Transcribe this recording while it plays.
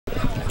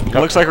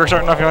Looks like we're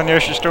starting off on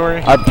Yoshi's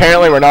story.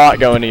 Apparently we're not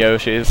going to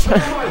Yoshi's.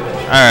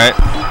 Alright.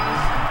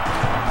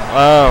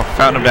 Oh,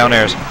 Fountain of Down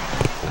Airs.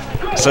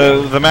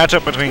 So the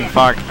matchup between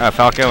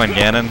Falco and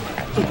Ganon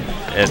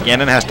is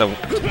Ganon has to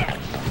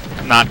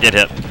not get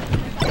hit.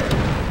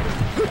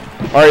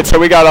 Alright, so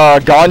we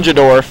got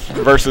Ganondorf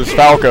versus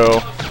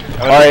Falco.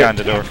 Alright,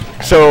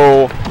 Ganondorf.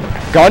 so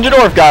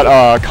Ganondorf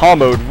got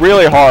comboed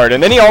really hard,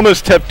 and then he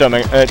almost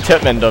tipmaned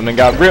him and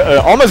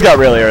almost got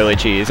really early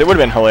cheese. It would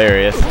have been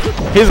hilarious.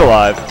 He's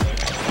alive.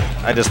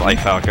 I just like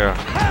Falco.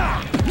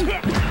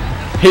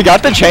 He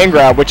got the chain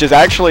grab, which is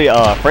actually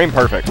frame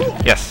perfect.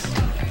 Yes.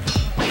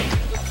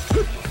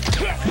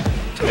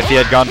 If he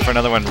had gone for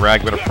another one,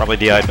 Rag would have probably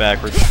DI'd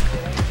backwards.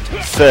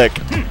 Sick.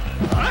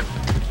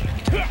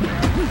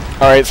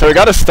 Alright, so he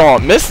got a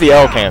stomp. Missed the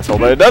L cancel,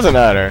 but it doesn't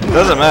matter. It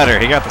doesn't matter.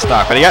 He got the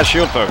stock, but he got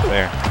shield poke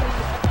there.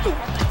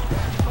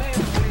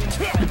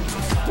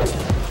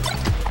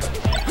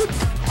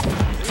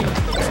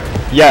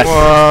 Yes.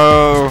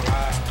 Whoa.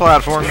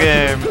 Platform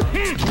game.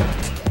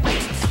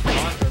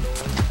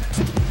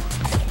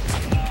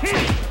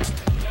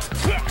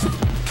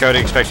 Cody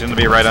expected him to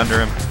be right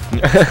under him.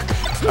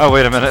 Oh,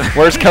 wait a minute.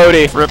 Where's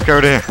Cody? Rip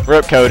Cody.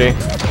 Rip Cody.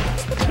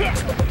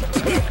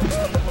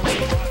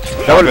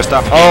 That would have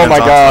stopped. Oh my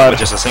god. With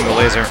just a single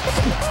laser.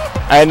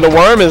 And the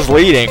worm is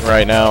leading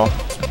right now.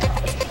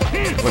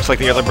 Looks like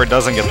the other bird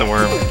doesn't get the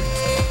worm.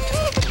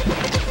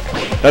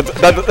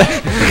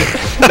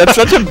 That's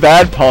such a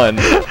bad pun.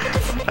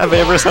 Have I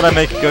ever said I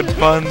make good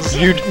puns?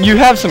 You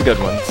have some good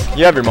ones.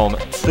 You have your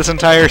moments. This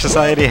entire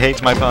society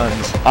hates my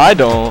puns. I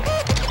don't.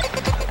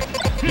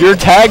 Your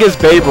tag is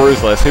Babe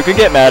Ruthless. Who could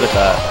get mad at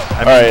that?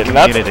 Alright, and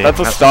that's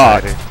a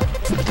stock.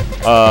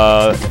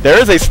 There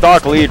is a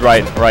stock lead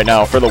right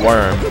now for the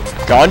worm.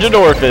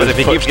 Ganondorf is. But if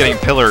he keeps getting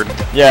pillared.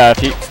 Yeah, if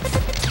he.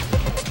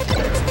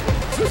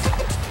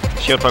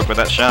 Shield poke with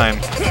that shine.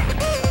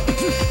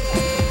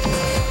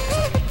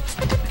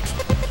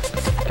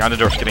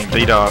 Ganondorf's getting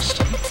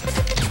DDoSed.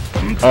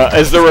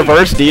 Is the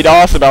reverse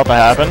DDoS about to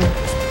happen?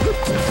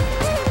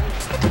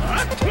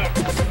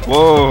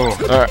 Whoa.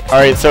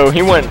 Alright, so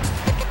he went.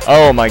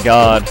 Oh my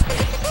god.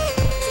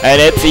 And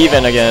it's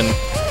even again.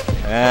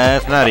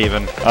 It's not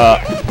even.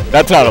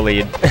 That's not a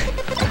lead.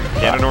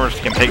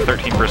 Ganondorf can take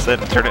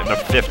 13% and turn it into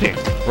 50.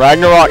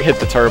 Ragnarok hit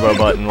the turbo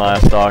button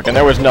last stock, and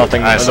there was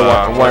nothing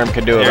the worm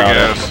could do about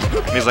it.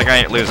 He's like, I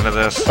ain't losing to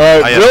this.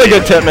 Really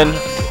good Tipman.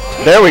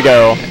 There we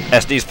go.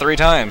 SD's 3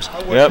 times.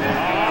 Yep.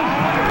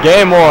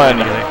 Game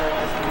 1.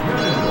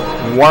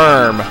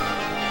 Worm.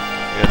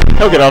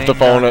 He'll get off the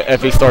phone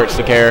if he starts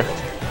to care.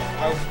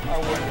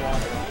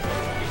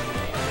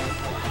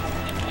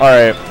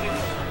 Alright.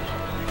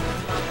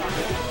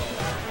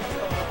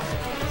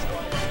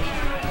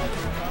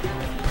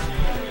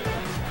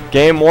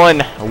 Game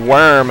 1,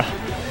 Worm.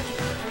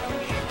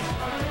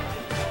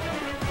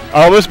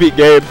 I almost beat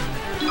Gabe.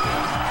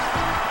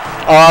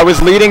 I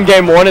was leading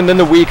game 1 and then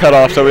the Wii cut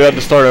off, so we had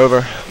to start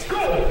over.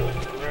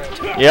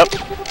 Yep.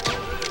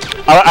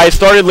 I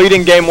started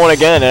leading game 1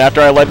 again, and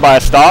after I led by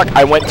a stock,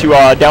 I went to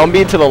down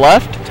B to the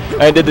left,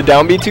 and I did the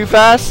down B too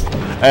fast,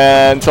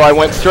 and so I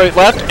went straight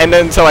left, and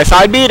then so I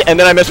side B'd, and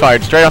then I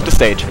misfired straight off the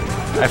stage.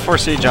 I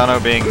foresee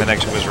Jono being the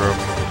next Wizrobe.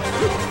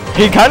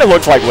 He kind of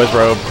looks like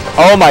Wizrobe.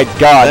 Oh my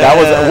god, that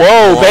was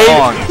whoa, baby!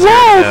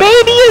 Whoa,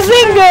 baby a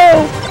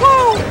Zingo!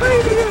 Whoa,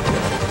 baby!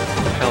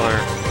 Killer.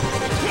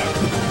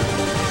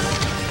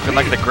 Looking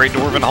like the Great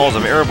Dwarven Halls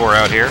of Erebor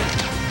out here.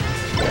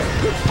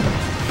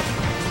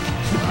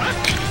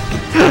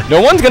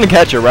 No one's gonna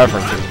catch your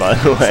references, by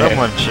the way.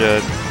 Someone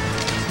should.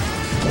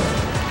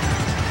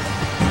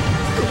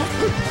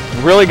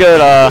 Really good,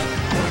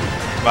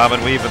 Bob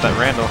and weave with that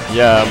Randall.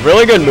 Yeah,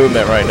 really good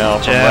movement right now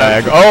from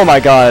Rag. Oh my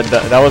god,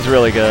 that was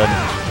really good.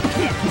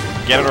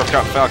 Ganondorf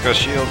got Falco's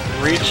shield.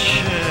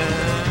 Reach.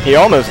 He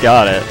almost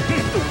got it.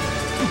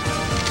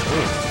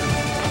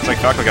 Looks like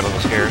Falco got a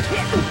little scared.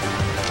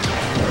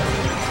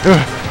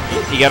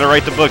 You gotta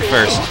write the book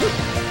first.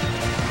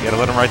 You gotta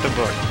let him write the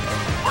book.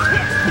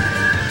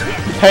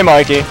 Hey,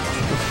 Mikey.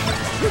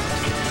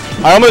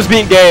 I almost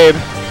beat Gabe.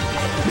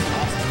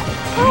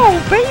 Oh,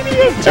 baby,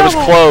 it was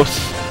close.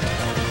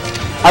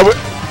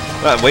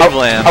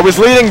 Waveland. I was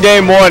leading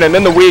game 1, and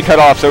then the Wii cut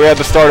off, so we had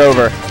to start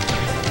over.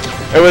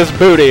 It was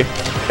booty.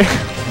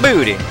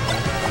 Booty.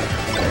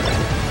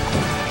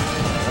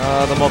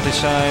 The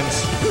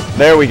multi-shines.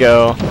 There we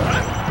go.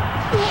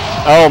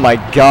 Oh my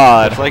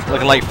god.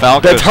 Looking like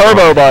Falco. The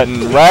turbo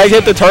button. Rag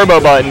hit the turbo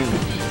button.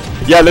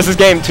 Yeah, this is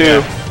game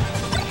 2.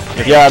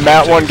 Yeah,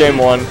 Matt won game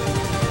 1.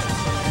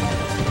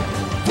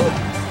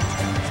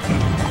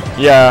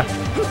 Yeah.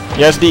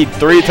 Yes, D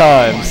 3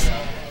 times.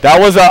 That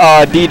was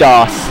a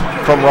DDoS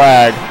from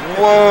Rag.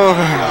 Whoa.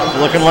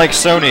 Looking like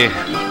Sony.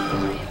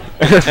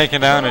 Taken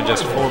down in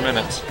just 4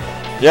 minutes.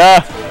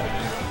 Yeah.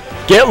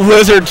 Get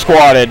lizard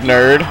squatted,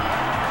 nerd.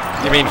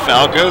 You mean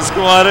Falco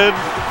squatted?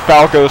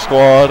 Falco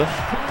squad.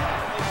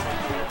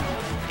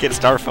 Get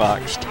Star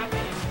Foxed.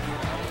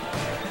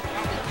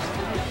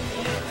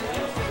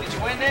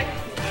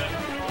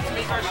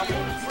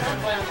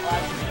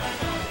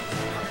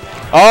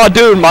 Oh,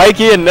 dude,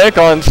 Mikey and Nick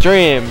on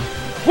stream.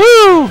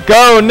 Woo!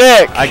 Go,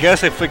 Nick! I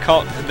guess if we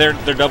call their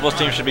doubles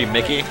team should be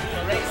Mickey.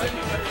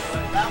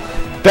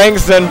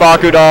 Thanks, Zen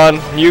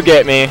Bakudan. You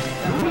get me.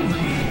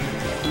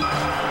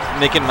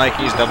 Nick and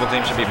Mikey's double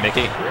team should be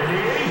Mickey.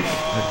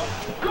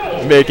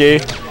 Mickey.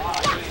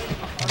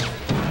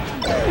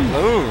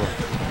 Ooh.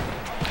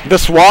 The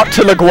swap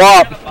to the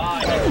guap.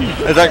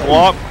 Is that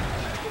guap?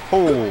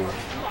 Oh.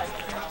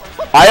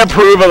 I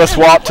approve of the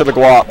swap to the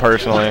guap,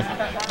 personally.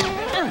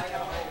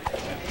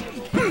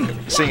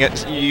 Seeing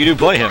it, you do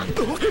play him,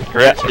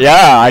 correct?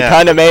 Yeah, I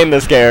kind of main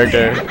this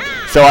character.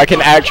 So I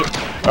can actually...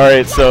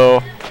 Alright,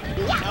 so...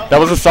 That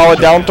was a solid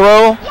down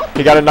throw.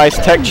 He got a nice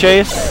tech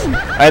chase.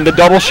 And the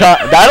double shot...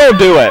 That'll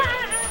do it.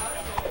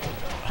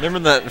 Remember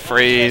that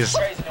phrase?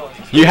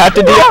 You have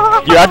to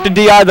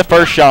DI the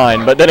first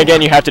shine, but then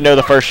again you have to know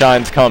the first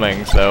shine's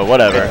coming, so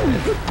whatever.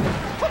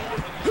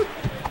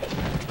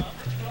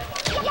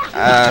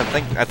 I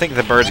think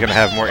the bird's gonna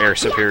have more air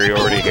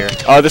superiority here.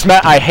 Oh,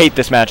 I hate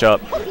this matchup.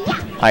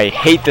 I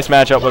hate this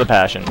matchup with a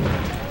passion.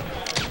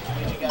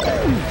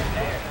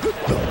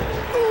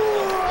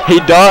 He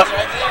does.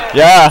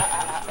 Yeah.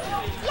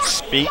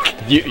 Speak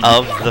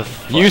of the.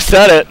 You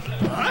said it.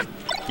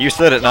 You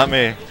said it, not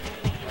me.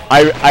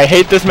 I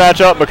hate this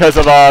matchup because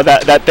of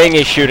that thing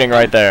he's shooting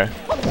right there.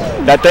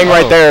 That thing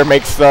right there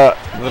makes the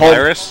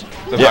virus.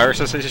 The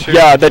virus is shooting.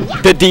 Yeah, the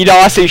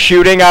DDoS he's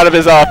shooting out of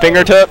his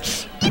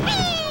fingertips.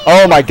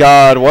 Oh my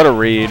God, what a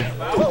read!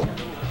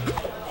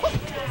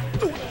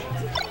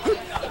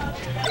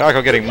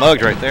 Falco getting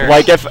mugged right there.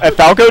 Like if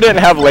Falco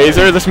didn't have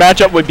laser, this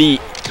matchup would be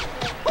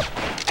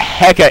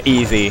hecka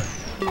easy.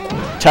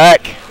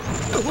 Tech.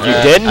 You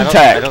didn't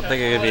tech. I don't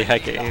think it would be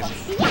hecka easy.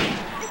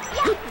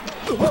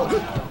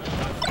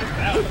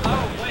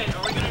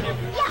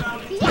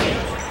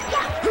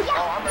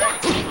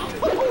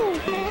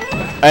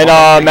 And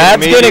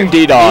Matt's getting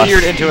DDoS.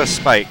 Meteored into a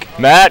spike.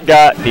 Matt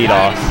got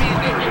DDoS.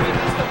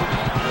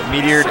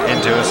 Meteored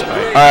into a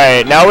spike. All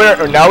right,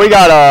 now we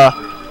got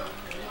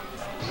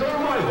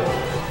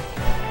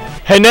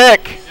Hey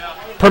Nick,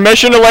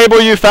 permission to label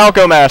you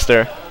Falco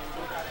Master.